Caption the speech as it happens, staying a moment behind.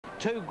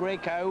2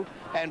 Greco,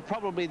 and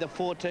probably the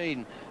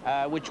 14,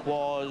 which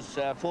was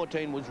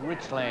 14 was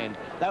Richland.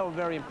 They were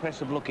very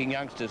impressive-looking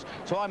youngsters.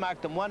 So I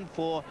marked them 1,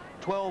 4,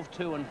 12,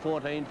 2 and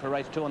 14 for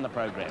race 2 on the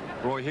program.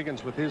 Roy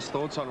Higgins with his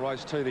thoughts on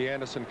race 2, the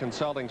Anderson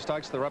Consulting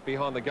Stakes. They're up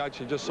behind the gates.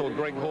 You just saw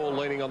Greg Hall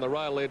leaning on the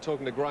rail there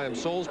talking to Graham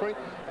Salisbury,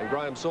 and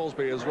Graham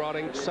Salisbury is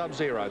riding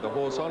Sub-Zero, the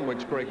horse on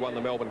which Greg won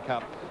the Melbourne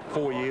Cup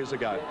 4 years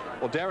ago.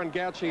 Well, Darren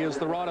Gauci is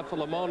the rider for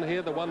Le Mans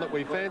here, the one that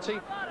we fancy,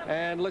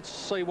 and let's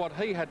see what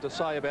he had to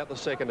say about the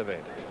second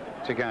event.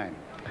 It's a game.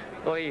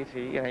 Well,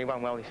 he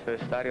won well his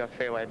first start. He got a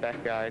fair way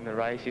back in the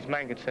race. His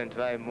main concern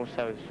today more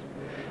so is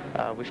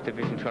which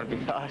division's going to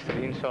be faster,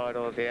 the inside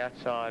or the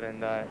outside,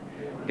 and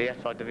the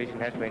outside division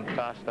has been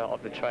faster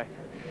off the track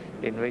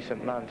in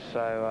recent months,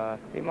 so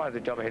he might have the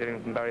job ahead of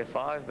him from barrier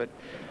 5, but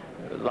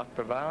luck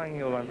prevailing,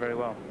 he'll run very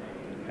well.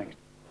 Thanks.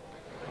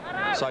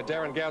 So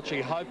Darren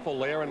Gauci hopeful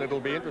there, and it'll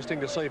be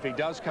interesting to see if he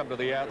does come to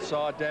the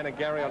outside. Dan and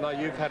Gary, I know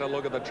you've had a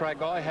look at the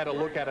track. I had a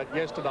look at it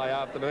yesterday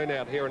afternoon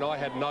out here, and I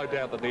had no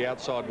doubt that the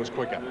outside was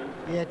quicker.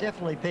 Yeah,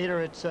 definitely, Peter.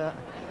 It's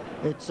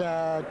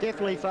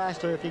definitely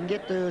faster. If you can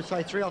get to,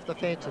 say, 3 off the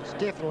fence, it's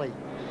definitely.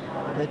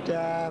 But,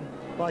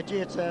 by gee,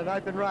 it's an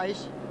open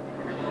race.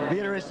 Be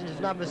interesting if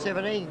number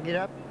 17 can get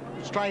up.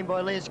 It's trained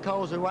by Les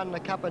Coles, who won the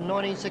Cup in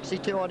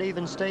 1962 on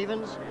Even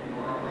Stevens.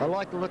 I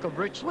like the look of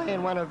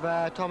Richland, one of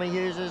Tommy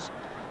Hughes's.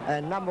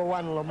 And number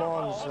 1, Le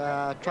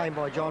Mans, trained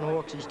by John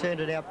Hawkes. He's turned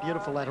it out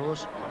beautiful, that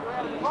horse.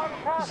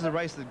 This is a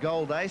race that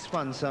Gold Ace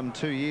won some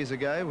 2 years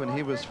ago when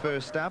he was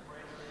first up.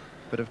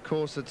 But of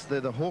course, it's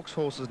the Hawkes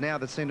horses now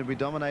that seem to be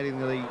dominating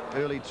the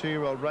early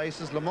 2-year-old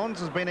races. Le Mans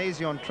has been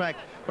easy on track,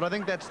 but I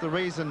think that's the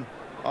reason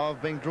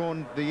of being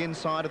drawn the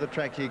inside of the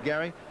track here,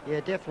 Gary. Yeah,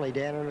 definitely,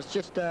 Dan, and it's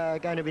just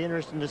going to be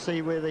interesting to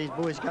see where these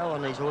boys go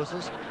on these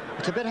horses.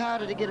 It's a bit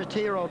harder to get a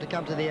 2-year-old to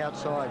come to the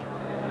outside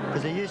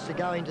because they're used to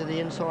going to the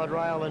inside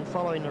rail and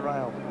following the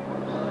rail.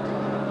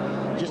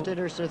 Just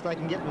interested if they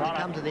can get them to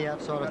come to the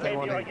outside if they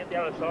want to.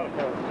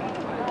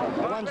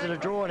 The ones that are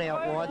drawn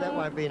out wide, that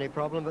won't be any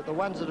problem, but the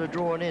ones that are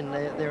drawn in,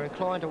 they're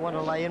inclined to want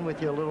to lay in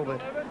with you a little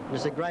bit. And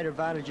it's a great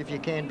advantage if you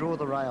can draw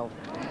the rail.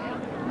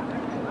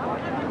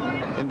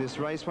 In this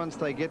race, once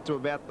they get to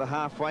about the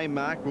halfway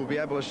mark, we'll be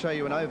able to show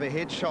you an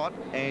overhead shot,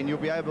 and you'll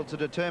be able to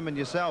determine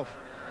yourself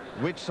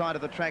which side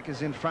of the track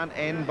is in front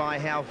and by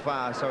how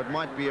far. So it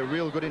might be a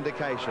real good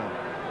indication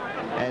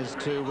as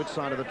to which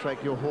side of the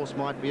track your horse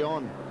might be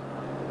on.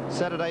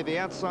 Saturday, the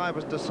outside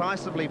was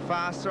decisively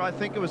faster. I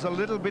think it was a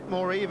little bit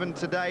more even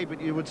today,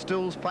 but you would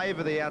still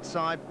favour the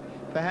outside,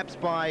 perhaps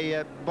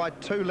by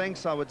 2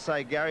 lengths, I would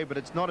say, Gary, but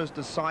it's not as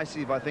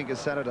decisive, I think, as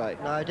Saturday.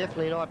 No,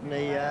 definitely not.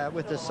 And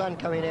with the sun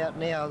coming out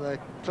now, the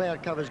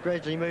cloud cover's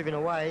gradually moving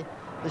away.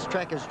 This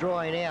track is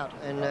drying out,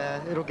 and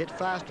it'll get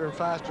faster and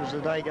faster as the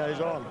day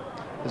goes on.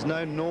 There's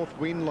no north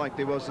wind like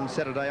there was on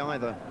Saturday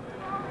either.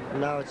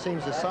 No, it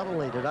seems to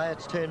suddenly today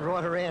it's turned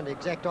right around,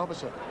 exact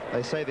opposite.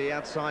 They say the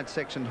outside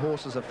section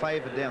horses are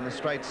favoured down the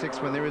straight 6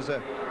 when there is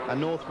a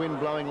north wind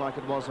blowing like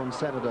it was on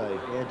Saturday.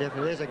 Yeah,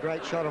 definitely. There's a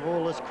great shot of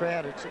all this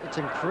crowd. It's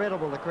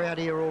incredible, the crowd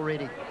here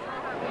already.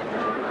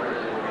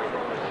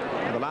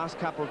 And the last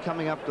couple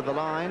coming up to the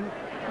line.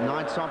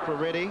 Knights Opera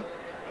ready.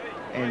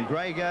 And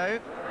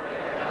Grego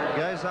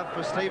goes up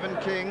for Stephen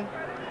King.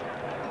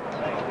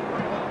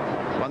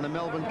 Won the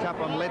Melbourne Cup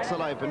on Let's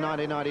Elope in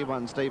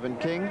 1991, Stephen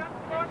King.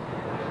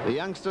 The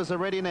youngsters are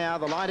ready now.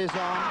 The light is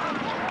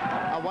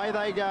on. Away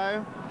they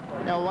go.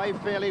 Away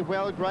fairly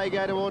well.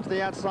 Grego towards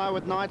the outside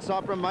with Knights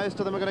Opera. Most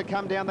of them are going to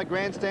come down the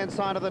grandstand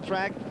side of the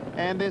track.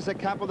 And there's a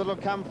couple that will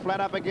come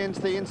flat up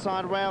against the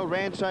inside rail.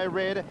 Rancho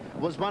Red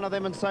was one of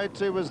them, and so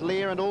too was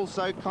Lear, and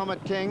also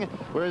Comet King.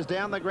 Whereas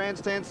down the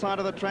grandstand side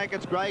of the track,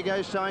 it's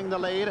Grego showing the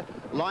lead.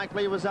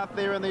 Likely was up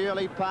there in the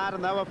early part,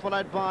 and they were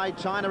followed by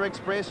China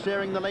Express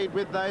sharing the lead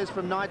with those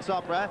from Knights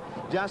Opera.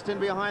 Just in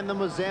behind them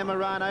was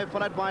Zamorano,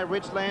 followed by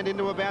Richland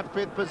into about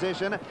 5th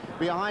position.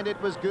 Behind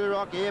it was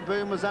Gurok. Air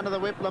Boom was under the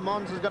whip. Le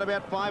Mans has got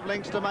about 5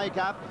 lengths to make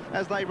up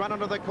as they run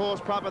onto the course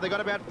proper. They've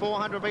got about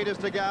 400 metres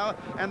to go,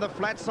 and the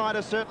flat side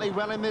is certainly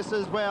well in this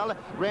as well.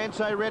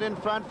 Rancho Red in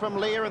front from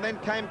Lear, and then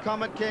came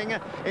Comet King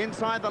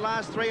inside the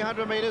last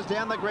 300 metres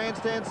down the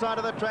grandstand side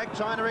of the track.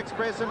 China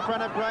Express in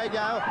front of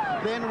Grego,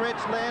 then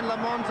Richland. Le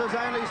Mans is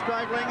only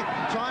struggling.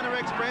 China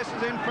Express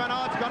is in front.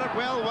 Oh, it's got it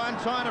well won,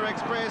 China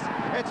Express.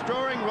 It's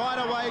drawing right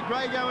away.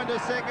 Grego into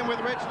second with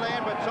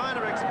Richland, but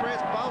China Express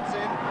bolts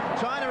in.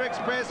 China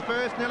Express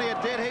first, nearly a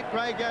dead heat.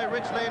 Grego,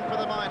 Richland for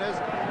the minors.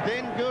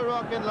 Then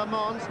Gurok and Le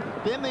Mans.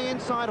 Then the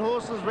inside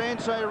horses,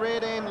 Rancho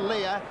Red and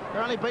Lear.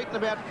 They're only beaten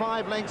about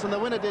 5 lengths, and the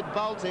winner did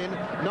bolt in.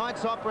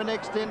 Knights Opera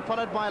next in,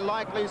 followed by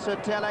Likely Sir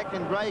Talak,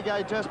 and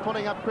Grego just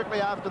pulling up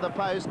quickly after the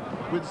post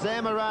with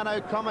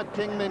Zamorano, Comet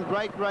King, then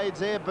Great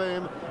Raids, Air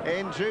Boom,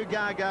 and Drew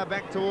Gaga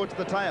back towards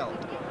the tail.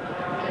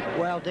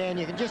 Well, Dan,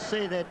 you can just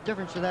see that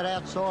difference in that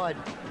outside,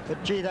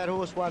 but gee, that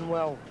horse won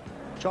well.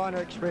 China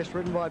Express,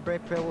 ridden by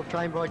Brett Pebble,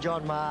 trained by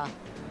John Marr.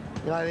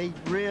 You know, he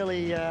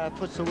really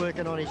puts the work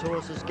in on his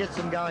horses, gets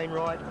them going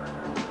right.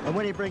 And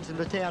when he brings them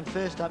to town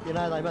first up, you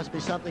know they must be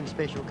something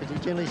special, because he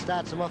generally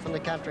starts them off in the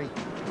country.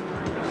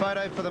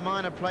 Photo for the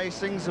minor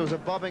placings. There was a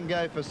bob and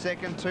go for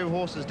second. 2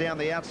 horses down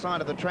the outside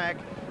of the track.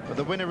 But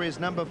the winner is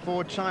number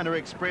 4, China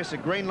Express, a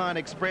Green Line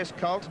Express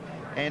colt.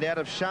 And out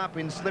of Sharp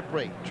in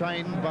Slippery,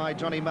 trained by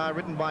Johnny Marr,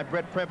 ridden by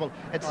Brett Preble.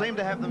 It seemed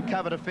to have them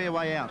covered a fair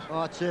way out.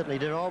 Oh, it certainly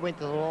did. I went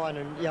to the line,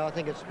 and yeah, I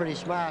think it's pretty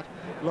smart.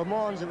 Le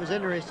Mans, it was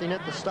interesting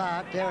at the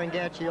start. Darren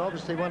Gauci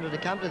obviously wanted to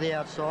come to the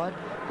outside,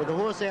 but the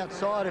horse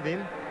outside of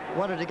him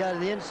wanted to go to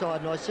the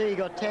inside, and I see he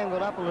got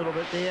tangled up a little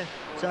bit there.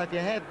 So if you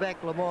have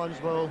back Le Mans,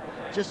 well,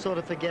 just sort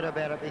of forget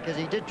about it, because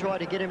he did try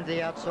to get him to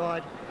the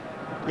outside.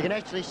 You can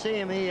actually see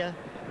him here.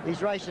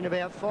 He's racing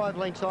about 5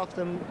 lengths off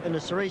them in the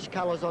cerise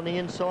colours on the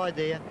inside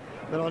there.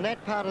 But on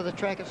that part of the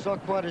track, it's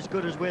not quite as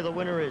good as where the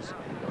winner is.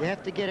 You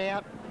have to get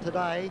out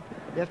today.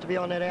 You have to be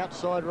on that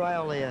outside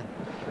rail there.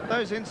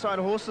 Those inside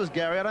horses,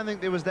 Gary, I don't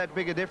think there was that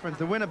big a difference.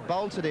 The winner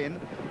bolted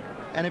in.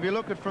 And if you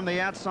look at from the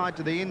outside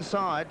to the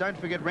inside, don't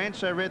forget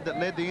Rancho Red that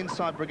led the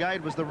inside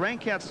brigade was the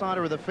rank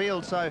outsider of the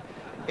field. So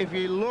if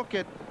you look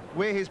at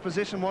where his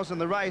position was in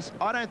the race,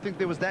 I don't think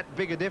there was that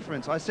big a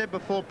difference. I said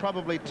before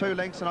probably 2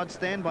 lengths, and I'd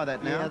stand by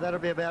that now. Yeah,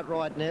 that'll be about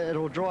right. Now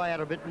it'll dry out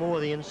a bit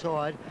more the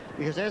inside,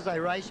 because as they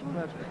race on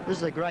it, this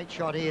is a great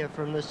shot here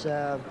from this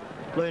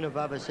balloon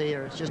above us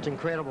here. It's just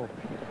incredible.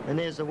 And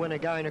there's the winner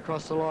going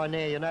across the line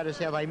there. You notice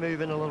how they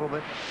move in a little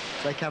bit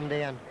as they come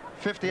down.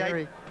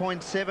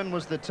 58.7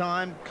 was the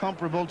time,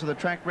 comparable to the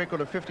track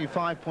record of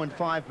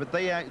 55.5, but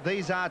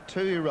these are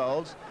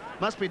 2-year-olds.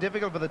 Must be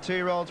difficult for the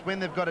 2-year-olds when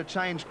they've got to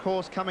change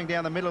course coming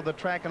down the middle of the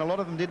track, and a lot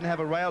of them didn't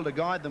have a rail to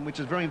guide them, which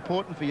is very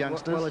important for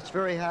youngsters. Well, it's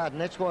very hard,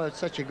 and that's why it's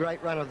such a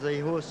great run of the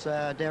horse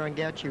Darren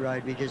Gauci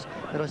rode, because,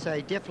 as I say,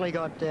 he definitely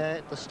got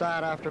at the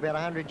start after about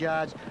 100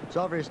 yards. It's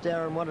obvious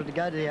Darren wanted to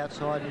go to the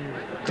outside.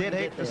 And dead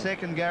heat for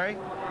second, Gary.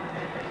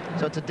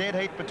 So it's a dead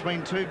heat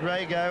between 2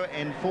 Greygo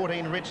and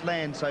 14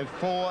 Richland, so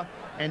 4,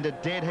 and a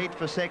dead heat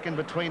for second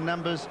between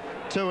numbers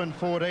 2 and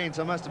 14.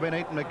 So I must have been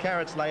eating the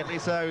carrots lately,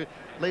 so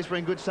at least we're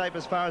in good shape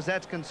as far as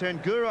that's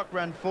concerned. Gurok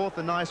ran 4th,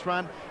 a nice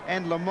run,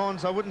 and Le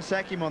Mans, I wouldn't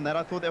sack him on that.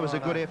 I thought that was a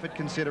good effort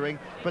considering,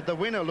 but the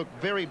winner looked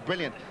very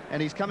brilliant,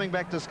 and he's coming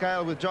back to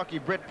scale with jockey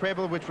Brett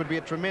Preble, which would be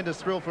a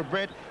tremendous thrill for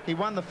Brett. He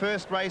won the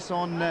first race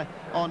on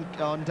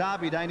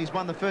Derby Day, and he's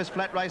won the first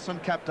flat race on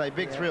Cup Day.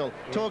 Big thrill.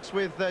 Talks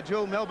with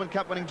dual Melbourne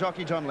Cup winning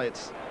jockey John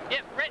Letts. Yeah,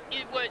 Brett,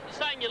 you were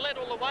saying you led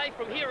all the way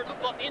from here. It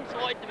looked like the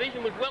inside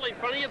division was well in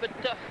front of you, but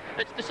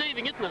it's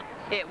deceiving, isn't it?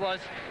 Yeah, it was.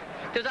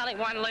 There was only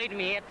one lead in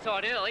me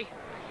outside early.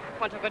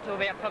 Once I got to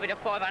about probably to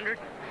 500,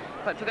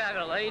 I took over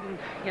the lead, and,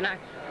 you know,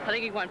 I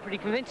think he won pretty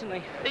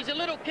convincingly. He's a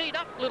little keyed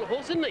up little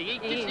horse, isn't he?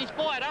 He's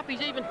fired up.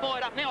 He's even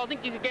fired up now. I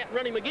think you could get and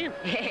run him again.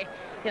 Yeah,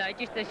 you know,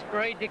 just this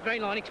breed, the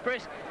Green Line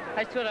Express,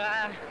 they sort of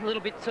are a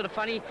little bit sort of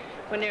funny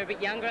when they're a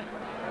bit younger.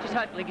 Just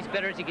hopefully gets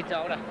better as he gets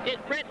older. Yeah,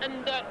 Brett,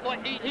 and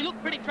like he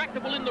looked pretty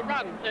tractable in the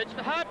run. It's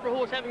hard for a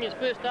horse having his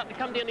first start to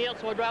come down the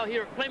outside rail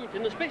here at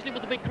Flemington, especially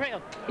with the big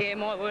crowd. Yeah,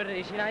 my word it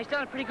is. You know, he's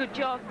done a pretty good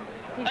job.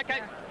 Okay.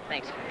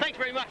 Thanks. Thanks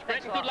very much,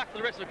 Brett. Good luck for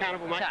the rest of the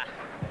carnival, mate.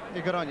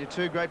 You got on your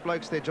 2 great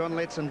blokes there, John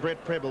Letts and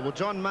Brett Preble. Well,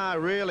 John Marr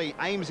really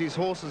aims his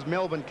horses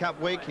Melbourne Cup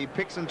week. He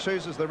picks and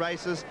chooses the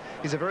races.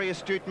 He's a very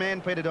astute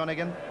man, Peter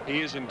Donegan. He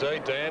is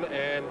indeed, Dan,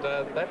 and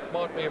that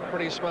might be a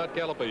pretty smart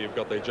galloper you've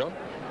got there, John.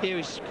 Yeah,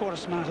 he's quite a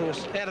smart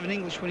horse. Out of an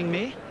English winning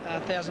mare,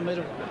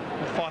 1,000-metre,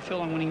 or 5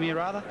 furlong winning mare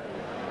rather.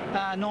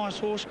 Nice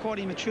horse, quite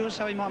immature,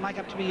 so he might make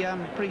up to be a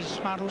pretty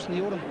smart horse in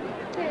the autumn.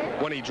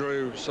 When he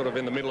drew sort of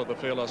in the middle of the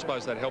field, I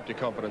suppose that helped your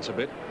confidence a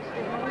bit.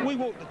 We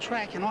walked the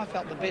track, and I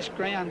felt the best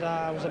ground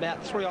was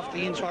about 3 off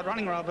the inside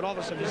running rail, but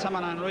obviously for some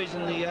unknown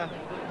reason either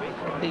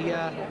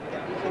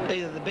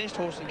the best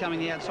horse would come in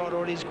the outside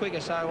or it is quicker.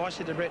 So I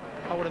said to Brett,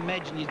 I would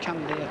imagine you'd come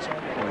to the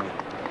outside.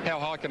 How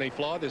high can he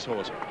fly, this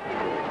horse?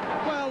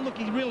 Well, look,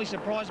 he really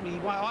surprised me.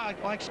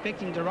 I expect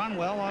him to run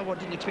well. I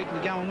didn't expect him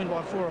to go and win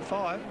by 4 or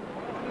 5.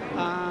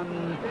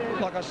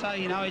 Like I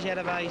say, you know, he's got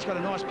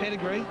a nice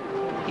pedigree.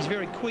 He's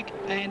very quick,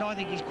 and I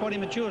think he's quite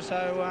immature.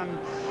 So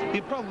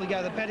he'll probably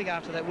go the paddock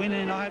after that win,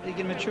 and I hope he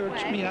can mature,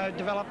 you know,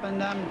 develop and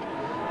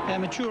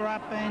mature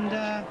up and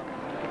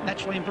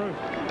naturally improve.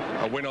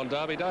 A win on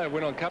Derby Day, a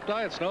win on Cup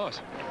Day. It's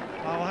nice.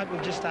 Oh, I hope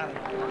we've just started.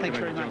 Thanks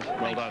very much.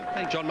 Well done.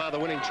 Thanks. John Marr, the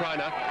winning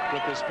trainer,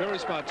 with this very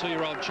smart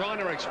 2-year-old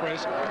China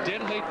Express.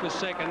 Dead heat for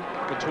second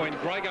between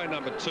Greygo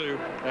number 2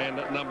 and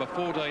number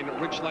 14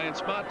 Richland.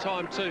 Smart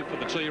time too for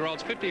the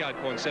 2-year-olds,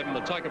 58.7.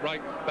 We'll take a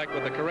break, back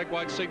with the correct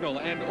weight signal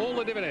and all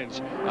the dividends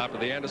after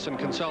the Anderson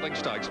Consulting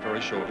Stakes very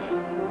shortly.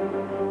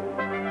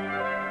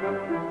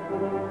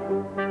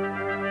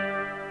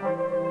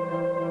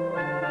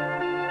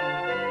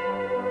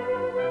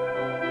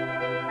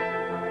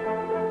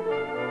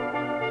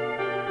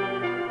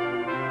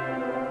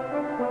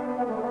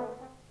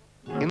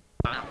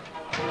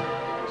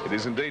 It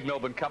is indeed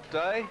Melbourne Cup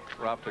Day.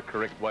 We're after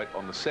correct weight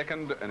on the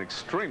second. An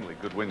extremely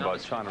good win by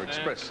China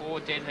Express.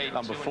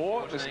 Number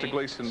 4, Mr.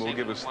 Gleeson will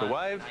give us the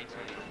wave.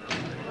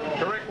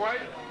 Correct weight.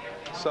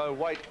 So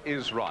weight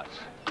is right.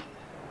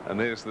 And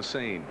there's the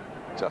scene,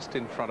 just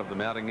in front of the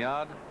mounting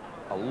yard.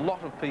 A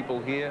lot of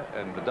people here,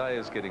 and the day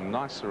is getting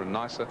nicer and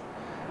nicer.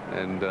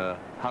 And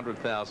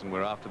 100,000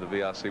 were after the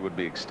VRC would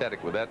be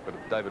ecstatic with that, but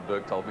David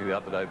Burke told me the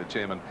other day, the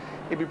chairman,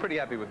 he'd be pretty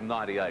happy with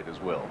 98 as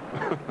well.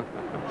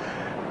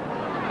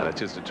 And it's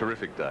just a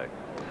terrific day.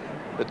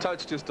 The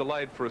tote's just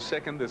delayed for a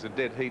second. There's a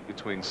dead heat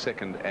between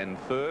second and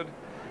third,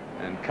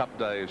 and Cup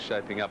Day is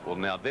shaping up. Well,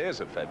 now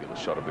there's a fabulous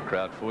shot of the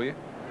crowd for you.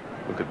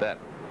 Look at that.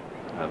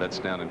 That's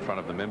down in front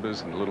of the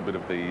members and a little bit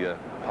of the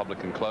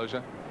public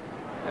enclosure,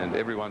 and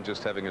everyone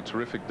just having a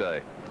terrific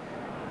day.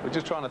 We're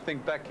just trying to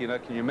think back, you know,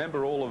 can you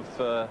remember all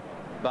of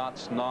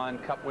Bart's 9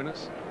 Cup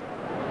winners?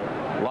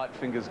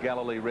 Lightfingers,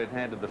 Galilee,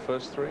 red-handed the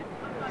first 3.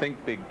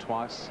 Think Big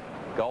twice.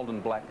 Golden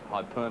Black,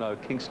 Hyperno,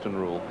 Kingston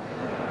Rule,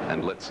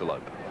 and Let's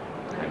Elope.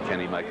 And can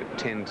he make it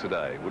 10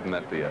 today? Wouldn't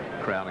that be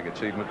a crowning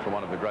achievement for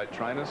one of the great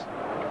trainers?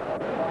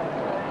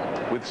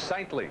 With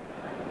Saintly.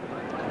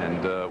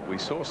 And we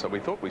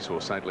thought we saw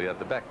Saintly at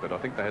the back, but I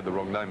think they had the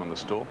wrong name on the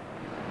stall.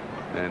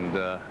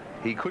 And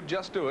he could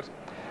just do it.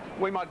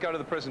 We might go to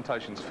the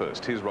presentations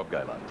first. Here's Rob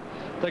Gaylord.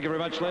 Thank you very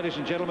much, ladies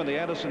and gentlemen. The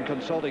Anderson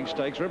Consulting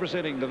Stakes,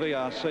 representing the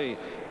VRC,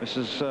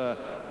 Mrs.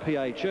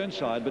 P.A.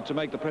 Churnside, but to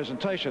make the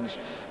presentations,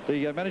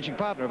 the managing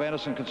partner of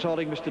Anderson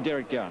Consulting, Mr.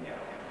 Derek Young.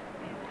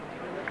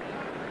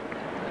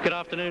 Good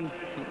afternoon,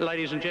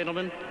 ladies and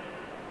gentlemen.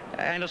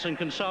 Anderson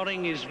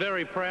Consulting is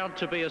very proud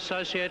to be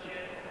associated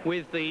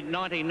with the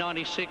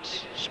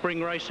 1996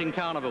 Spring Racing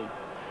Carnival,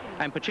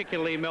 and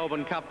particularly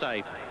Melbourne Cup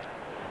Day.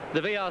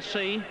 The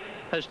VRC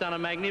has done a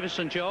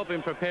magnificent job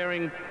in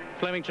preparing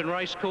Flemington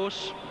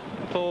Racecourse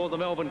for the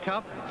Melbourne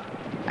Cup,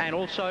 and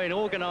also in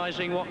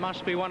organising what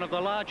must be one of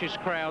the largest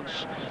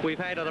crowds we've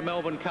had at a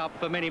Melbourne Cup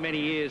for many, many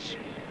years.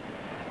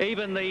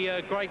 Even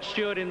the great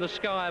steward in the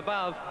sky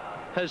above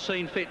has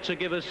seen fit to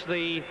give us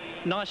the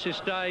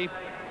nicest day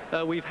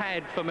we've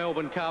had for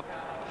Melbourne Cup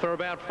for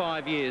about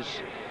 5 years,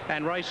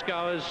 and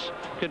racegoers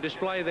can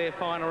display their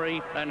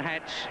finery and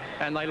hats,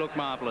 and they look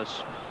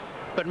marvellous.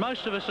 But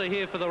most of us are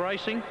here for the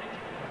racing,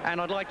 and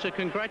I'd like to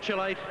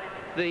congratulate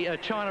the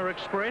China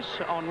Express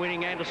on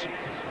winning Anderson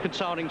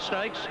Consulting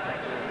Stakes.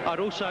 I'd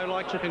also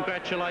like to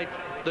congratulate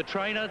the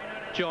trainer,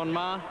 John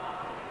Ma,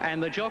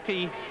 and the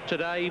jockey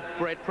today,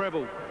 Brett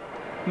Preble.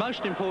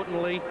 Most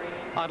importantly,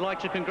 I'd like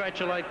to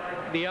congratulate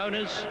the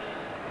owners,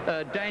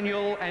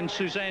 Daniel and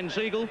Suzanne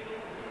Ziegel,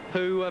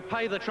 who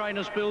pay the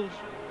trainers' bills,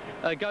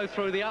 go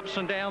through the ups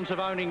and downs of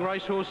owning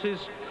racehorses,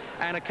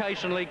 and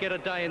occasionally get a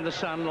day in the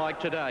sun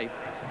like today.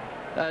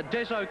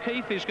 Des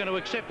O'Keefe is going to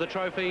accept the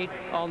trophy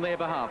on their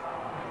behalf.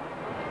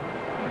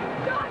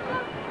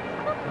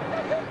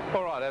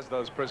 All right, as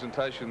those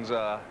presentations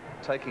are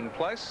taking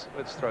place,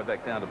 let's throw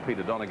back down to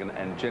Peter Donegan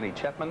and Jenny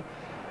Chapman.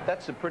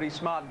 That's a pretty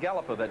smart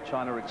galloper, that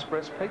China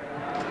Express, Pete.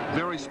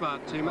 Very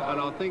smart, Tim, and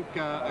I think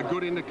a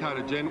good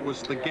indicator, Jen,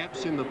 was the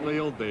gaps in the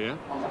field there.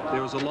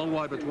 There was a long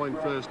way between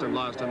first and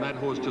last, and that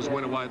horse just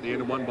went away at the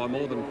end and won by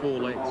more than 4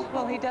 lengths.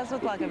 Well, he does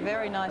look like a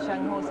very nice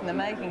young horse in the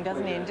making,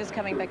 doesn't he? And just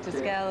coming back to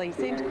scale, he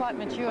seems quite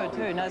mature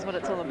too, knows what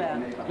it's all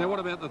about. Now, what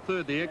about the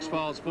third, the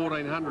X-Files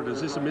 1400?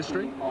 Is this a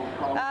mystery?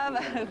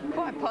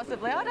 Quite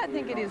possibly. I don't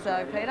think it is,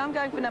 though, Pete. I'm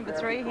going for number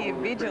 3 here,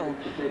 Vigil.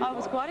 I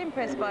was quite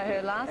impressed by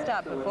her last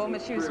start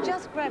performance. She was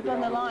just grabbed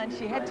on the line.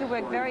 She had to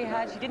work very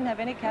hard. She didn't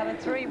have any cover,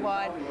 3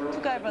 wide,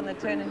 took over on the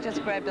turn and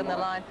just grabbed on the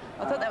line.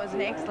 I thought that was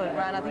an excellent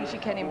run. I think she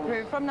can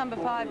improve. From number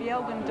 5,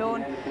 Yelgan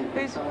Dawn,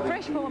 whose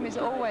fresh form is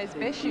always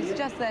best. She's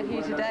just that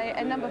here today.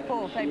 And number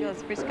 4,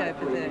 Fabulous Frisco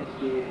for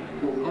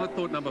 3rd. I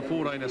thought number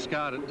 14,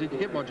 Escada. Did you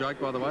get my joke,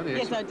 by the way?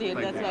 Yes, I did.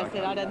 That's what I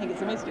said. I don't think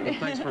it's a mystery.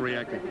 Thanks for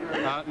reacting.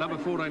 Number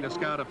 14,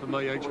 Escada for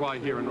me each way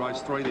here in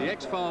race 3. The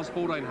X-Files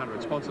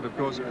 1400, sponsored, of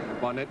course,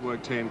 by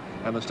Network 10.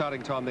 And the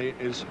starting time there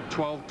is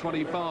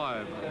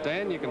 12:25.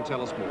 Dan, you can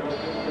tell us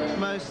more.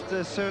 Most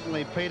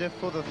certainly, Peter,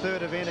 for the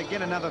 3rd event.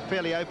 Again, another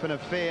fairly open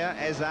affair,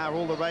 as are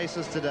all the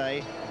races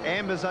today.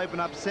 Ambers open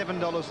up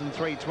 $7 and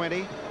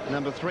 $3.20.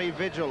 Number 3,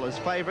 Vigil, is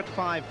favourite,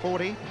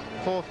 $5.40.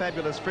 4,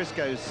 Fabulous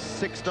Frisco's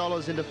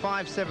 $6 into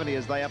 $5.70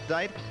 as they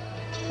update.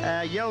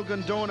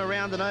 Yelgan Dawn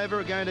around and over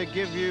are going to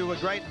give you a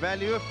great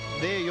value if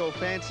they're your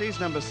fancies.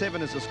 Number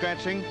 7 is a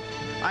scratching.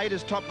 8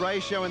 is top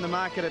ratio in the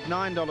market at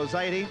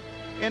 $9.80.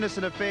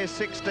 Innocent Affair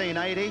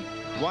 $16.80.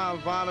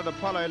 Wild Violet,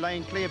 Apollo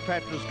Lane,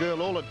 Cleopatra's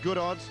Girl, all at good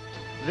odds.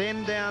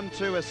 Then down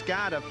to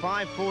Escada,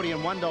 $5.40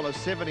 and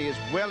 $1.70 is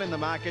well in the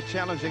market,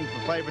 challenging for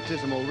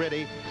favouritism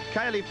already.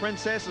 Kaylee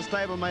Princess, a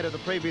stablemate of the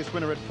previous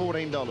winner, at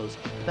 $14.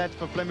 That's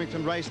for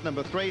Flemington race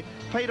number 3.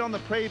 Pete, on the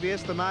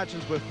previous, the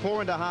margins were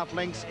 4.5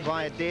 lengths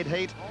by a dead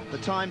heat. The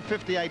time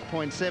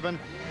 58.7.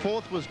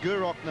 4th was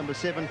Gurok, number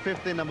 7.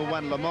 5th in number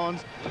 1, Le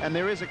Mans. And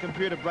there is a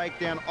computer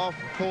breakdown off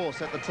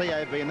course at the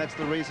TAB, and that's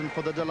the reason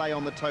for the delay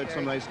on the totes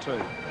on race 2.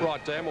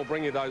 Right, Dan, we'll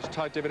bring you those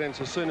tote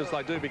dividends as soon as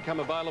they do become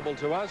available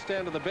to us.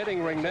 Down to the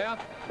betting ring now.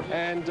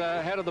 And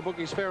how did the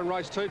bookies fare in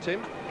race 2,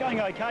 Tim?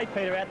 Going okay,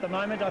 Peter, at the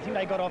moment. I think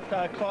they got off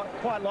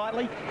quite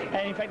slightly,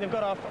 and in fact they've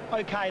got off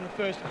okay in the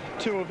first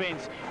 2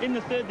 events. In the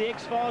third, the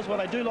X-Files,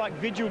 what I do like,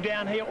 Vigil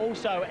down here,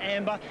 also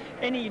Amber.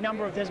 Any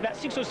number of, there's about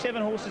 6 or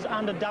 7 horses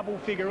under double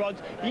figure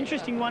odds. The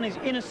interesting one is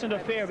Innocent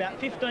Affair, about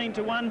 15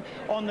 to 1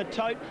 on the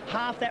tote,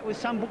 half that with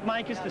some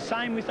bookmakers, the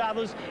same with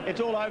others.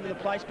 It's all over the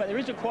place, but there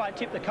is a quiet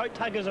tip. The coat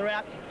tuggers are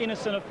out,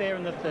 Innocent Affair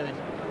in the third.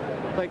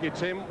 Thank you,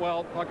 Tim.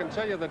 Well, I can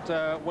tell you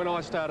that when I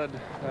started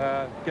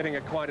getting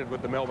acquainted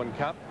with the Melbourne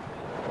Cup,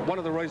 one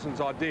of the reasons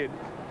I did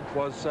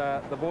was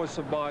the voice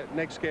of my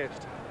next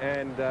guest.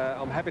 And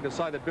I'm happy to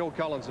say that Bill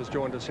Collins has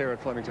joined us here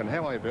at Flemington.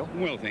 How are you, Bill?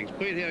 Well, thanks,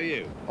 Pete. How are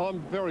you? I'm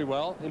very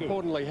well. Good.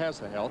 Importantly, how's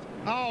the health?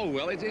 Oh,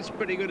 well, it's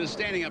pretty good. It's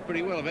standing up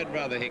pretty well. I've had a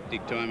rather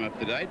hectic time up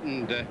to date,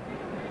 and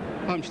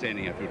I'm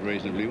standing up to it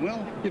reasonably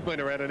well. You've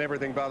been around in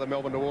everything by the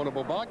Melbourne to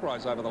Warrnambool bike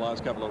race over the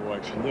last couple of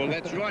weeks. Well,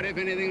 that's right. If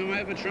anything, I'm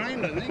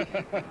overtrained, I think.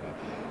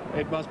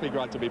 It must be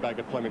great to be back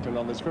at Flemington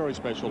on this very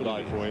special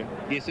day for you.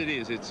 Yes, it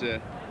is.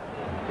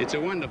 It's a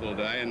wonderful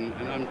day, and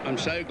I'm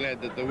so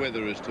glad that the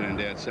weather has turned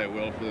out so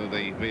well for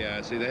the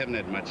VRC. They haven't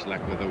had much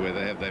luck with the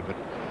weather, have they? But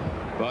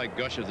by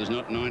gosh, if there's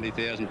not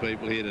 90,000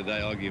 people here today,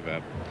 I'll give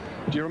up.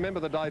 Do you remember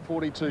the day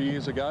 42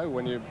 years ago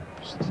when you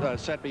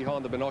sat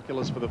behind the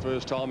binoculars for the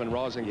first time and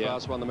Rising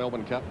Fast won the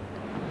Melbourne Cup?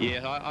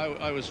 Yeah,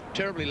 I was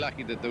terribly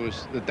lucky that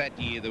that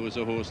year there was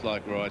a horse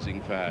like Rising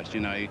Fast.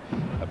 You know,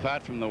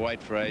 apart from the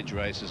weight for age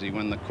races, he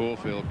won the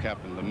Caulfield Cup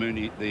and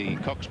the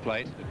Cox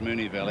Plate at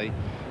Moonee Valley,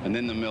 and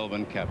then the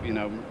Melbourne Cup. You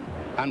know,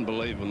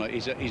 unbelievable.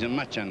 He's a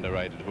much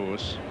underrated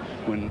horse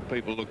when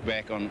people look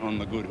back on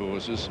the good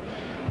horses,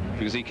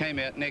 because he came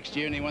out next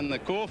year and he won the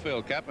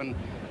Caulfield Cup, and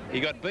he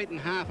got beaten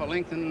half a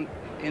length in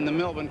the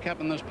Melbourne Cup,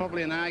 and there's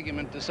probably an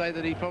argument to say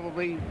that he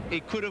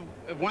could have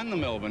won the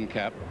Melbourne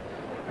Cup.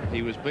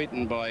 He was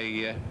beaten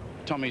by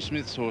Tommy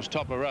Smith's horse,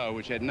 Top Row,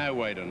 which had no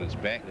weight on its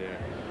back.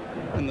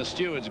 Yeah. And the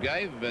stewards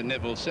gave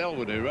Neville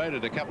Selwood, who rode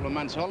it, a couple of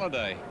months'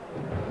 holiday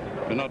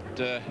for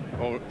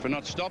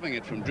not stopping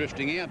it from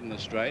drifting out in the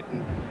straight.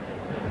 And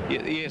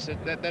yes,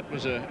 that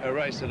was a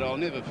race that I'll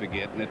never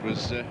forget, and it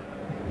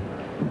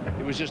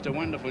was just a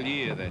wonderful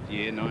year that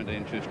year,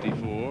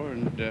 1954,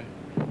 and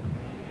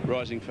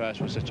Rising Fast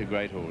was such a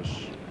great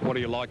horse. What do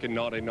you like in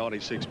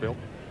 1996, Bill?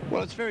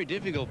 Well, it's very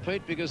difficult,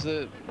 Pete, because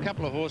the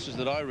couple of horses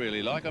that I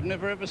really like, I've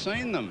never ever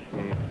seen them.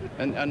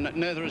 And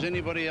neither has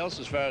anybody else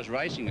as far as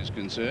racing is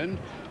concerned.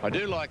 I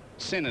do like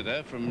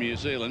Senator from New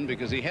Zealand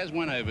because he has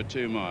won over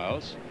 2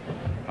 miles.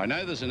 I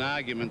know there's an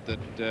argument that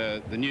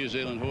the New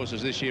Zealand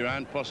horses this year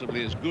aren't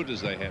possibly as good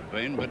as they have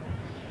been, but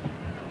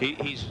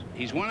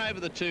he's won over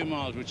the 2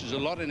 miles, which is a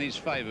lot in his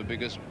favour,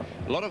 because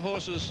a lot of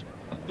horses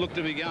look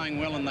to be going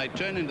well and they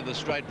turn into the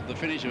straight at the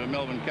finish of a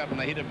Melbourne Cup and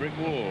they hit a brick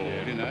wall,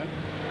 you know.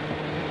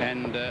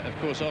 And, of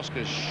course,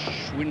 Oscar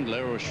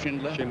Schindler,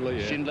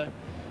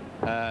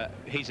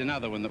 he's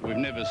another one that we've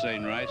never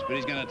seen race, but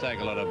he's going to take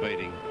a lot of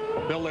beating.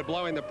 Bill, they're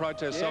blowing the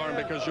protest siren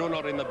because you're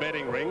not in the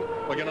betting ring.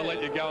 We're going to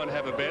let you go and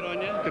have a bet.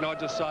 Can I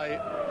just say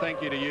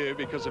thank you to you,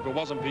 because if it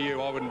wasn't for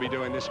you, I wouldn't be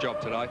doing this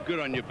job today. Good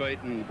on you, Pete,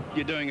 and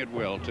you're doing it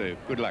well, too.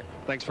 Good luck.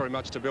 Thanks very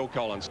much to Bill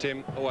Collins.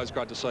 Tim, always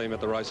great to see him at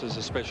the races,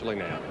 especially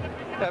now.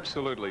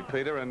 Absolutely,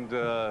 Peter, and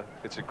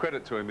it's a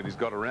credit to him that he's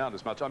got around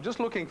as much. I'm just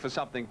looking for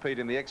something, Pete,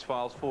 in the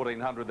X-Files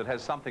 1400 that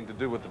has something to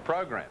do with the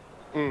program.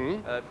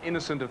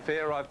 Innocent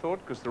Affair, I thought,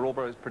 because they're all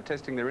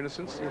protesting their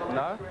innocence.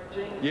 No?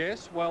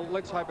 Yes, well,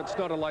 let's hope it's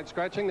not a late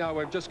scratching. No,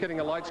 we're just getting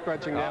a late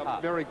scratching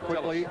now very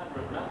quickly.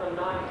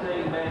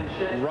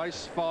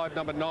 Race 5,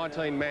 number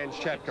 19,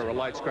 Manshapka, a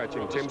late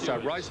scratching, Tim. So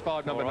race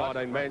 5, number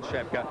 19,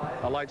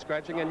 Manshapka, a late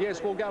scratching. And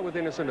yes, we'll go with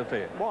Innocent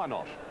Affair. Why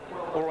not?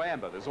 Or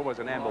amber. There's always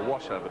an amber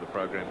wash over the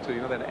program too.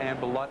 You know that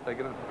amber light they're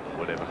going to...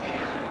 Whatever.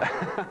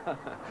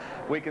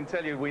 We can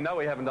tell you, we know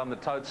we haven't done the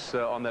totes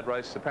on that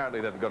race.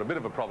 Apparently they've got a bit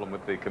of a problem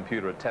with the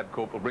computer at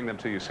Tabcorp. We'll bring them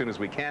to you as soon as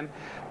we can.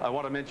 I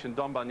want to mention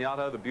Dom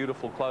Bagnato, the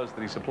beautiful clothes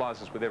that he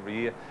supplies us with every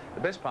year.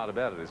 The best part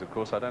about it is, of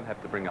course, I don't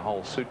have to bring a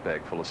whole suit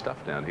bag full of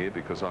stuff down here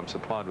because I'm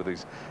supplied with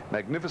these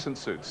magnificent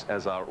suits,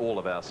 as are all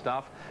of our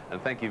staff.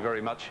 And thank you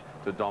very much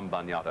to Dom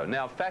Bagnato.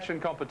 Now, fashion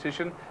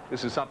competition.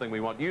 This is something we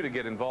want you to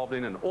get involved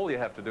in, and all you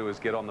have to do is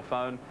get on the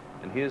phone,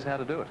 and here's how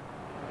to do it.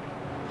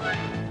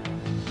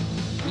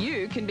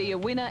 You can be a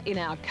winner in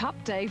our Cup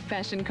Day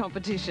fashion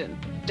competition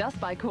just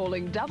by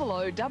calling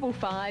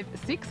 0055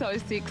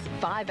 606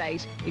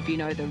 58 if you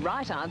know the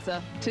right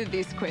answer to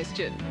this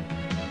question.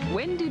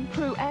 When did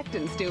Prue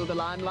Acton steal the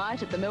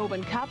limelight at the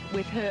Melbourne Cup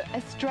with her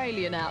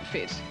Australian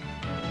outfit?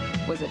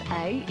 Was it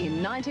A,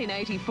 in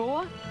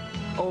 1984,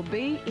 or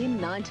B, in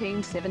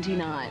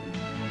 1979?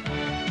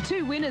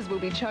 2 winners will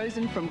be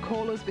chosen from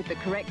callers with the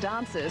correct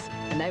answers,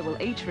 and they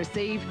will each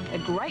receive a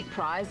great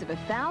prize of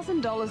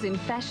 $1,000 in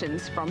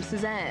fashions from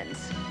Suzanne's.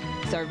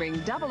 So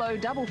ring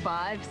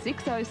 0055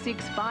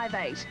 606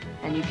 58,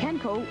 and you can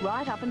call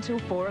right up until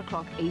 4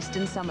 o'clock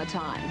Eastern Summer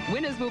Time.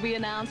 Winners will be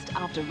announced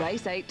after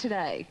race 8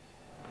 today.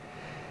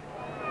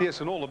 Yes,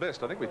 and all the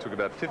best. I think we took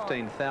about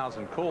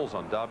 15,000 calls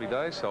on Derby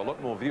Day, so a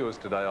lot more viewers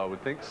today, I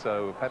would think,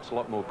 so perhaps a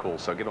lot more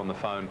calls, so get on the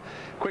phone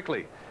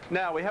quickly.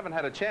 Now, we haven't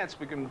had a chance,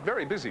 we've been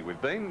very busy,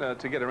 we've been,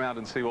 to get around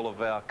and see all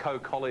of our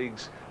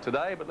co-colleagues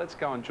today, but let's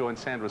go and join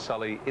Sandra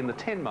Sully in the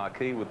 10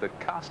 marquee with the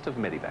cast of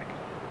Medivac.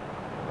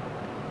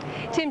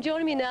 Tim,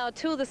 joining me now,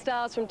 two of the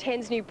stars from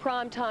 10's new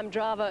primetime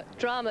drama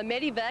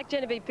Medivac,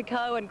 Genevieve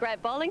Picault and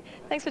Grant Bowling.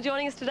 Thanks for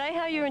joining us today.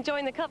 How are you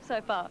enjoying the Cup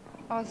so far?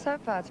 Oh, so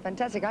far it's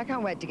fantastic. I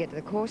can't wait to get to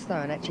the course, though,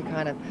 and actually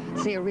kind of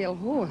see a real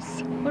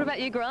horse. What about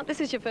you, Grant? This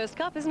is your first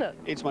Cup, isn't it?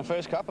 It's my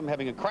first Cup. I'm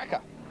having a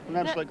cracker. An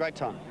absolute great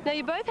time. Now,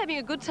 you're both having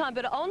a good time,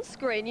 but on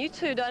screen, you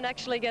two don't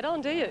actually get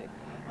on, do you?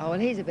 Oh, well,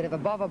 he's a bit of a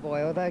bobber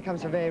boy, although he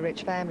comes from a very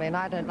rich family, and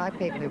I don't like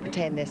people who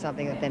pretend they're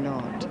something that they're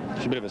not.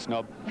 She's a bit of a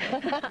snob.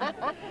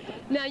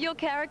 Now, your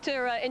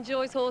character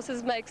enjoys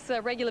horses, makes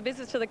regular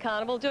visits to the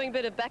carnival, doing a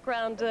bit of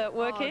background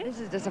work here.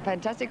 This is just a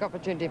fantastic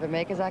opportunity for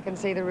me because I can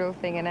see the real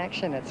thing in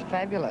action. It's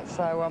fabulous.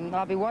 So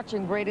I'll be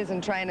watching breeders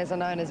and trainers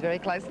and owners very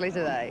closely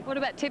today. What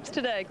about tips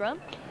today, Grant?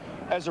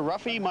 As a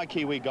roughie, my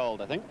Kiwi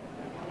Gold, I think.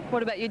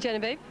 What about you,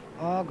 Genevieve?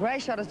 Oh, Grey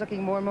Shot is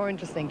looking more and more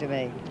interesting to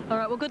me. All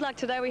right, well, good luck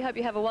today. We hope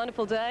you have a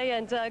wonderful day,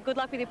 and good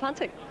luck with your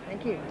punting.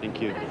 Thank you.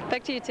 Thank you.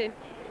 Back to you, Tim.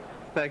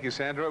 Thank you,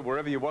 Sandra.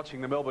 Wherever you're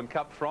watching the Melbourne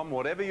Cup from,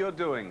 whatever you're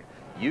doing,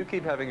 you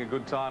keep having a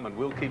good time and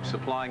we'll keep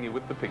supplying you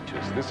with the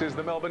pictures. This is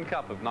the Melbourne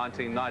Cup of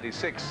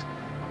 1996.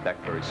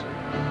 Back very soon.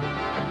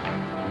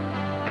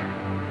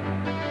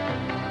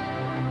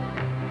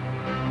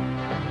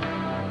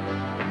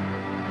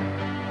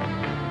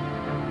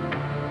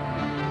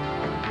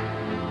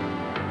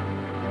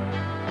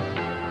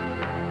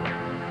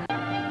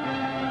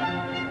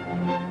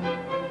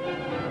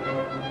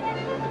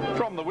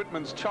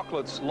 Whitman's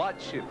Chocolates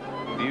Lightship,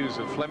 views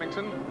of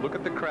Flemington. Look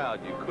at the crowd.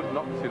 You could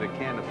not fit a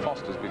can of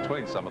Foster's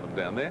between some of them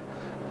down there.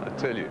 I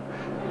tell you,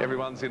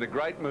 everyone's in a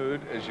great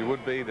mood, as you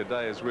would be. The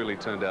day has really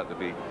turned out to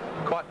be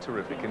quite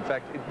terrific. In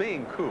fact, it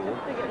being cool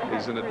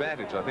is an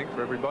advantage, I think,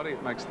 for everybody.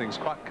 It makes things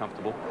quite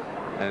comfortable.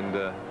 And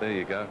there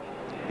you go.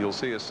 You'll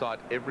see a sight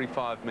every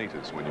 5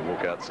 metres when you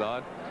walk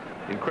outside.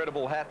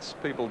 Incredible hats,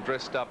 people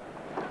dressed up,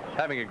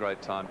 having a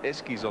great time.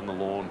 Eskies on the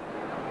lawn.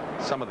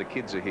 Some of the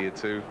kids are here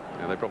too,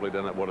 and they probably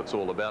don't know what it's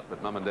all about,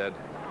 but Mum and Dad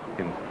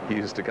in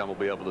years to come will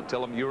be able to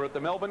tell them. You were at the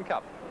Melbourne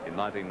Cup in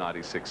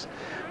 1996.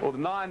 Well, the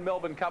 9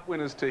 Melbourne Cup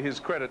winners, to his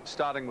credit,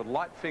 starting with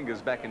Light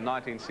Fingers back in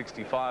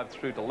 1965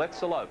 through to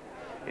Let's Elope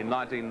in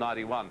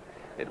 1991.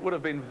 It would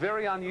have been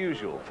very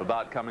unusual for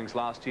Bart Cummings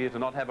last year to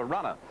not have a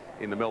runner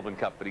in the Melbourne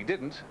Cup, but he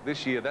didn't.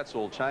 This year that's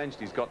all changed.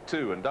 He's got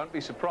 2, and don't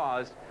be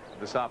surprised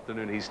this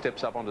afternoon he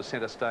steps up onto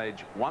centre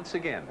stage once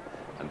again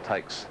and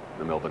takes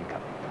the Melbourne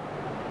Cup.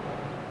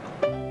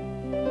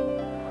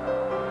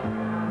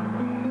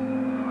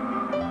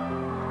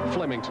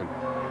 Flemington,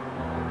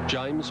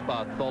 James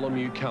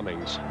Bartholomew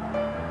Cummings,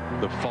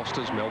 the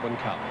Foster's Melbourne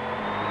Cup.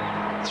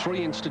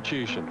 3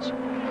 institutions,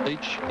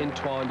 each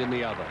entwined in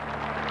the other.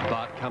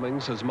 Bart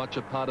Cummings as much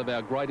a part of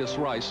our greatest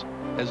race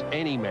as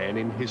any man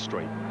in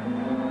history.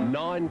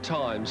 9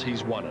 times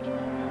he's won it.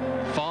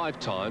 5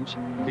 times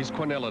he's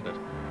quineled it.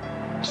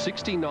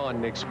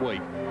 69 next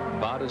week.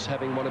 Bart is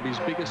having one of his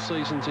biggest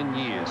seasons in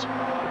years,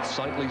 with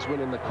Saintly's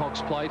win in the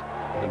Cox Plate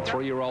and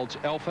 3-year-olds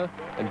Alpha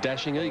and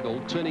Dashing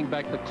Eagle turning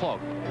back the clock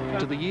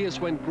to the years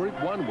when Group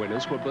 1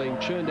 winners were being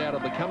churned out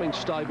of the Cummings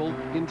stable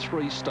in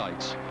 3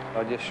 states.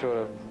 I just sort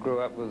of grew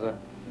up with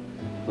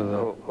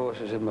the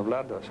horses in my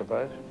blood, I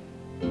suppose.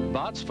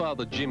 Bart's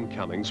father, Jim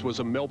Cummings, was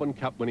a Melbourne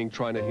Cup winning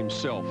trainer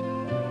himself,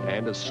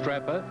 and as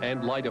strapper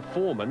and later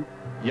foreman,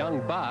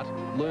 young Bart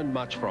learned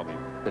much from him.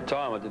 At the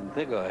time I didn't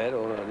think I had,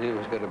 all I knew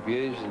was got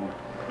abused,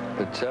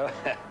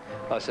 but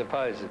I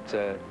suppose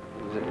it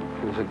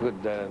was a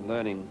good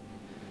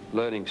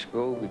learning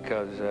school,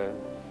 because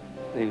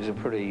he was a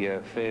pretty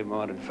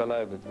fair-minded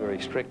fellow, but very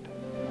strict.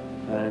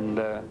 And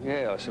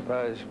yeah, I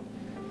suppose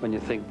when you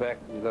think back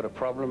and you've got a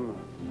problem,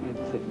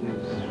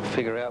 you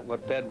figure out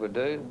what Dad would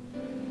do.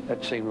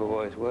 That seemed to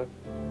always work.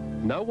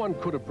 No one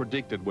could have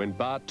predicted when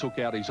Bart took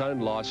out his own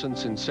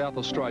licence in South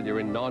Australia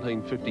in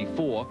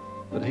 1954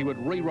 that he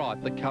would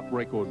rewrite the Cup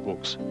record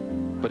books.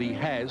 But he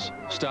has,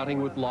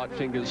 starting with Light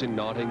Fingers in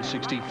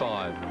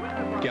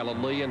 1965,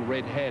 Galilean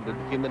red-handed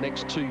in the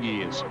next 2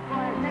 years,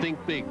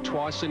 Think Big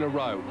twice in a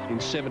row in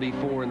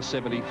 74 and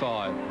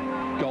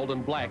 75,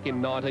 Golden Black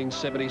in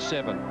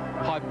 1977,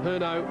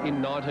 Hyperno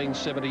in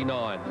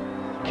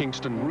 1979,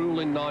 Kingston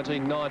Rule in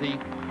 1990,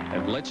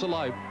 and Let's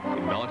Elope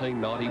in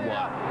 1991.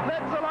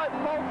 Let's Elope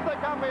bolts the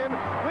Cup in,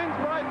 wins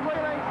by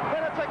 3 lengths,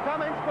 then it's a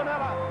Cummings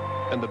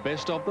Quinella. And the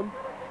best of them?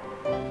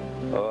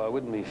 Oh, it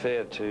wouldn't be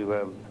fair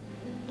to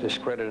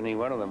discredit any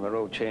one of them. They're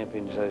all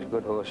champions, those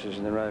good horses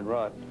in their own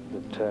right.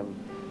 But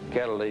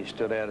Galilee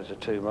stood out as a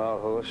 2-mile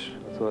horse.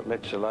 I thought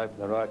Let's Elope in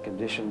the right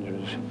conditions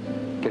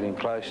was getting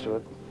close to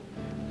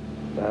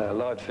it.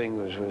 Light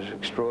Fingers was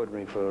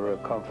extraordinary for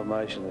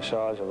confirmation, the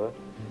size of her.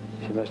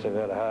 She must have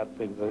had a heart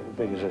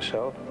big as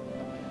herself.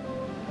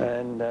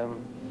 And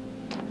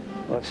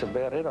that's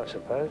about it, I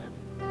suppose.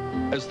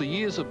 As the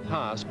years have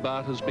passed,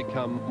 Bart has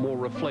become more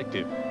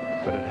reflective.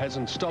 but it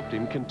hasn't stopped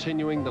him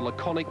continuing the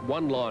laconic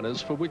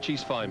one-liners for which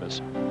he's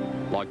famous,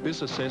 like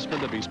this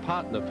assessment of his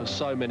partner for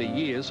so many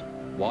years,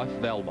 wife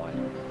Valmate.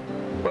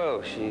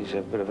 Well, she's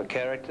a bit of a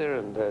character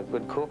and a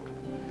good cook,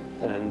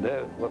 and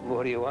what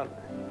more do you want?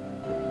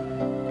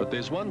 But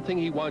there's one thing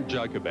he won't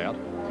joke about,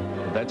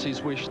 and that's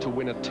his wish to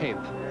win a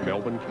 10th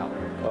Melbourne Cup.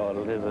 Oh,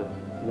 it'll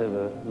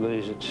never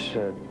lose its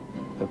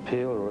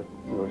appeal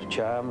or its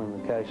charm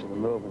in the case of the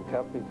Melbourne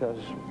Cup, because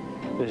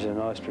this is a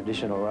nice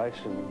traditional race,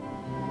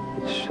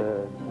 and it's,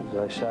 as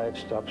they say, it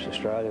stops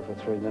Australia for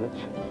 3 minutes.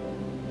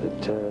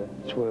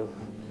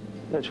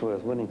 It's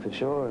worth winning for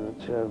sure,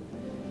 and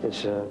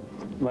it's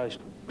most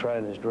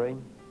trainers'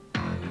 dream.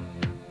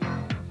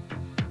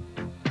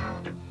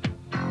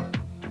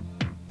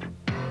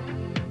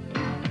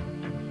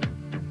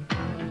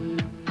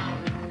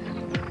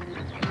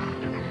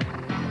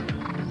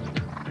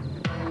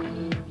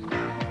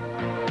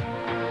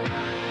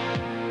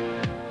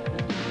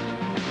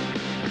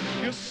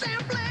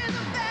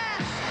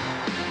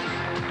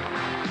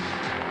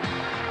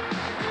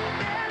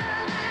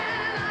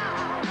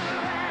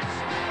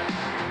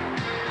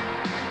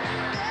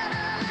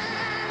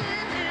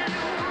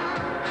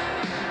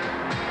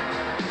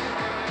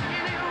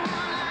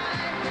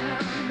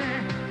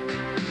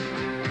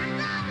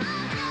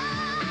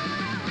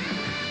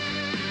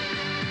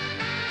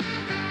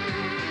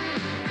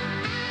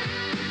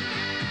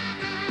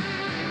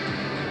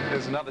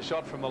 There's another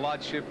shot from the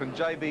lightship, and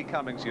JB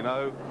Cummings, you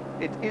know,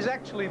 it is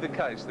actually the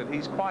case that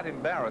he's quite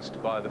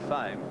embarrassed by the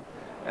fame,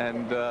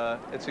 and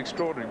it's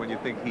extraordinary when you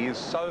think he is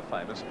so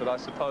famous, but I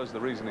suppose the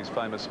reason he's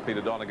famous,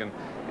 Peter Donegan,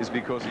 is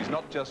because he's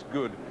not just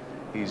good,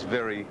 he's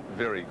very,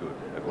 very good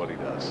at what he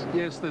does.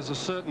 Yes, there's a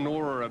certain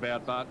aura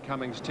about Bart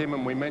Cummings, Tim,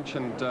 and we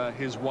mentioned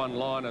his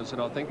one-liners,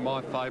 and I think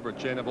my favourite,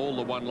 Jen, of all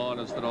the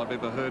one-liners that I've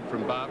ever heard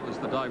from Bart was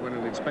the day when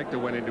an inspector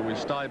went into his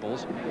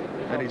stables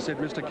and he said,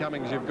 Mr.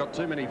 Cummings, you've got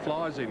too many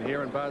flies in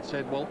here, and Bart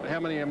said, well, how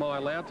many am I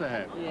allowed to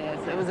have?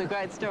 Yes, it was a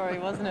great story,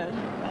 wasn't it?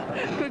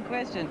 Good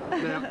question.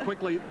 Now,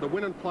 quickly, the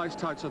win and place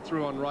totes are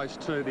through on race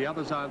 2. The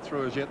others aren't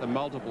through as yet, the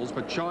multiples,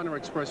 but China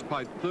Express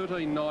paid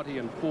 $13.90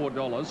 and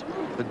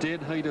 $4. The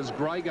dead heaters,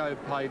 Greygo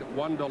paid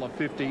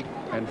 $1.50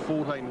 and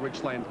 14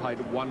 Richland paid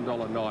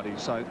 $1.90.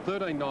 So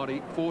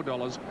 $13.90,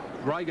 $4,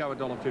 Greygo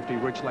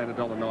 $1.50, Richland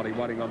 $1.90,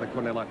 waiting on the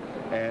Quinella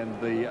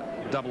and the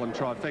double and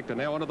trifecta.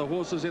 Now onto the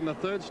horses in the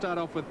third. Start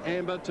off with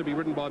Amber, to be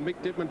ridden by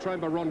Mick Dittman, trained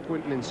by Ron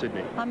Quinton in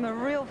Sydney. I'm a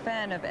real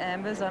fan of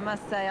Amber's, I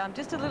must say. I'm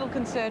just a little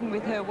concerned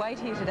with her weight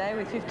here today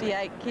with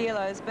 58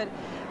 kilos, but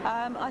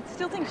I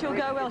still think she'll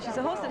go well. She's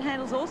a horse that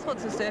handles all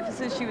sorts of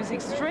surfaces. She was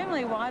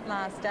extremely wide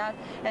last start,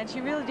 and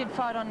she really did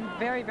fight on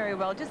very, very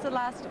well. Just the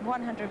last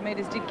 100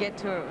 metres did get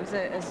to her. It was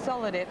a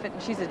solid effort,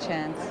 and she's a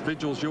chance.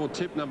 Vigil's your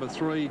tip, number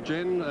 3,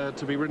 Jen,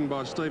 to be ridden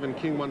by Stephen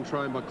King, one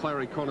trained by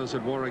Clary Connors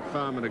at Warwick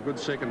Farm, and a good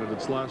second at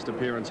its last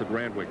appearance at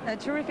Randwick. A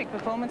terrific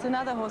performance.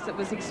 Another horse that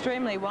was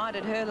extremely wide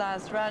at her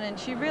last run, and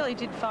she really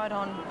did fight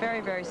on very,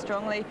 very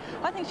strongly.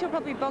 I think she'll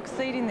probably box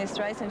seat in this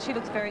race, and she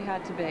looks very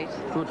hard to beat.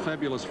 Thought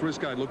Fabulous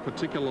Frisco looked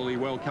particularly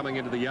well coming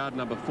into the yard,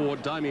 number 4.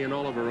 Damien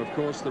Oliver, of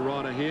course, the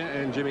rider here,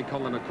 and Jimmy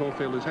Conlon at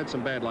Caulfield, who's had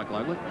some bad luck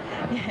lately.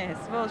 Yes,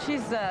 well,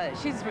 she's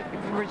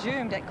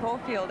resumed at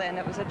Caulfield, and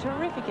it was a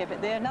terrific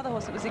effort there. Another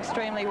horse that was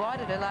extremely wide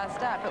at her last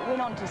start, but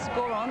went on to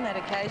score on that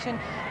occasion.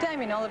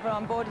 Damien Oliver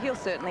on board, he'll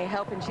certainly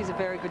help, and she's a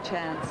very good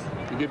chance.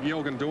 You give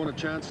Jorgen Dawn a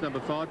chance, number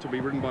 5, to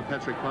be ridden by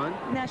Patrick Payne.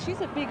 Now, she's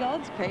at big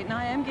odds, Pete, and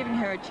I am giving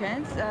her a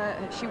chance.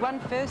 She won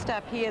first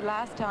up here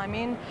last time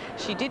in.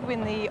 She did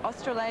win the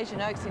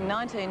Australasian Oaks in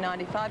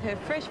 1995. Her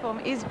fresh form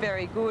is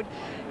very good.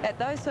 At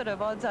those sort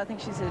of odds, I think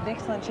she's an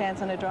excellent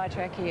chance on a dry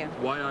track here.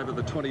 Way over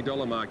the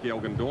 $20 mark,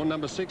 Jorgen Dawn.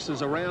 Number 6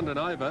 is Around and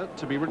Over,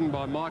 to be ridden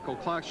by Michael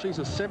Clark. She's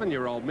a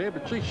 7-year-old mare,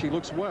 but gee, she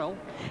looks well.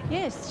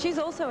 Yes, she's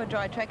also a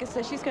dry tracker,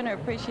 so she's going to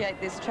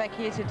appreciate this track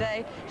here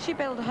today. She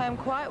battled home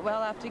quite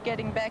well after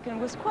getting back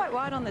and was quite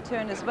wide on the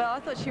turn as well. I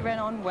thought she ran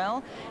on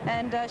well,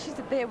 and she's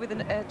there with a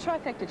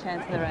trifecta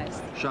chance in the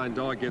race. Shane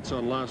Dye gets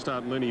on last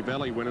start, Mooney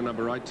Valley, winner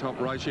number 8, Top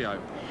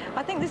Ratio.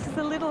 I think this is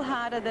a little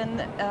harder than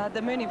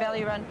the Mooney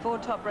Valley run for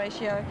Top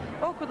Ratio.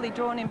 Awkwardly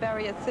drawn in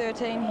barrier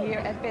 13 here.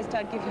 At best,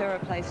 I'd give her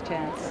a place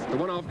chance. The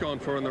one I've gone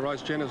for in the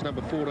race, Jen, is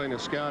number 14,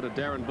 Escada.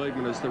 Darren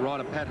Beedman is the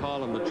rider, Pat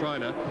Hyland, the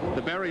trainer.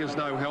 The barrier's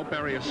no help,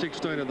 barrier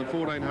 16 at the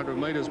 1,400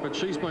 metres, but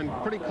she's been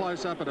pretty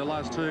close up at her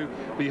last 2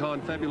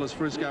 behind Fabulous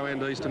Frisco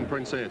and Eastern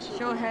Princess.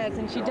 Sure has,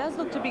 and she does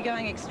look to be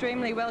going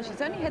extremely well.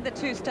 She's only had the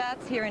 2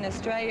 starts here in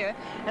Australia,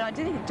 and I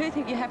do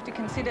think you have to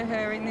consider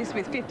her in this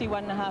with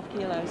 51.5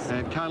 kilos.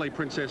 And Kaylee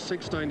Princess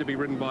 16 to be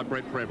ridden by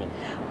Brett Preble.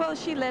 Well,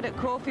 she led at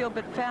Caulfield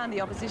but found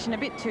the opposition a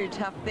bit too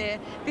tough there.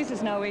 This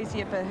is no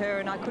easier for her,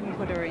 and I couldn't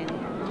put her in.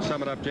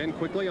 Sum it up, Jen,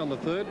 quickly on the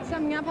third.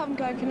 Summing up, I'm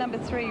going for number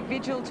 3,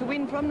 Vigil, to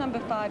win from number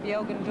 5,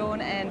 Yelgan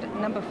Dawn, and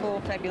number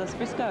 4, Fabulous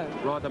Frisco.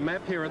 Right, the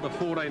map here at the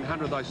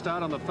 1400, they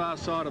start on the far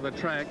side of the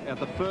track at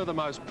the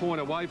furthermost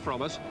point away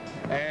from us,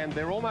 and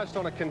they're almost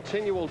on a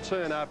continual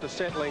turn after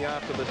settling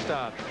after the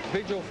start.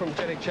 Vigil from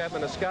Jenny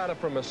Chapman, Escada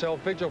from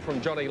myself, Vigil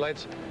from Johnny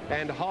Letts,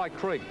 and High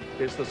Creek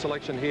is the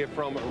selection here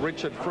from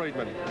Richard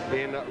Friedman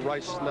in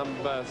race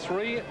number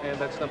 3, and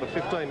that's number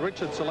 15,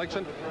 Richard's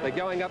selection. They're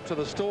going up to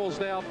the stalls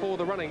now for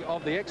the running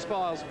of the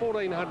X-Files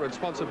 1400,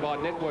 sponsored by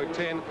Network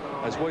 10,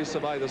 as we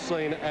survey the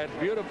scene at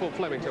beautiful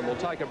Flemington. We'll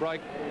take a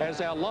break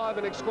as our live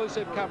and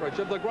exclusive coverage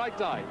of the great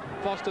day,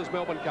 Foster's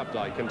Melbourne Cup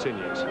Day,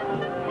 continues.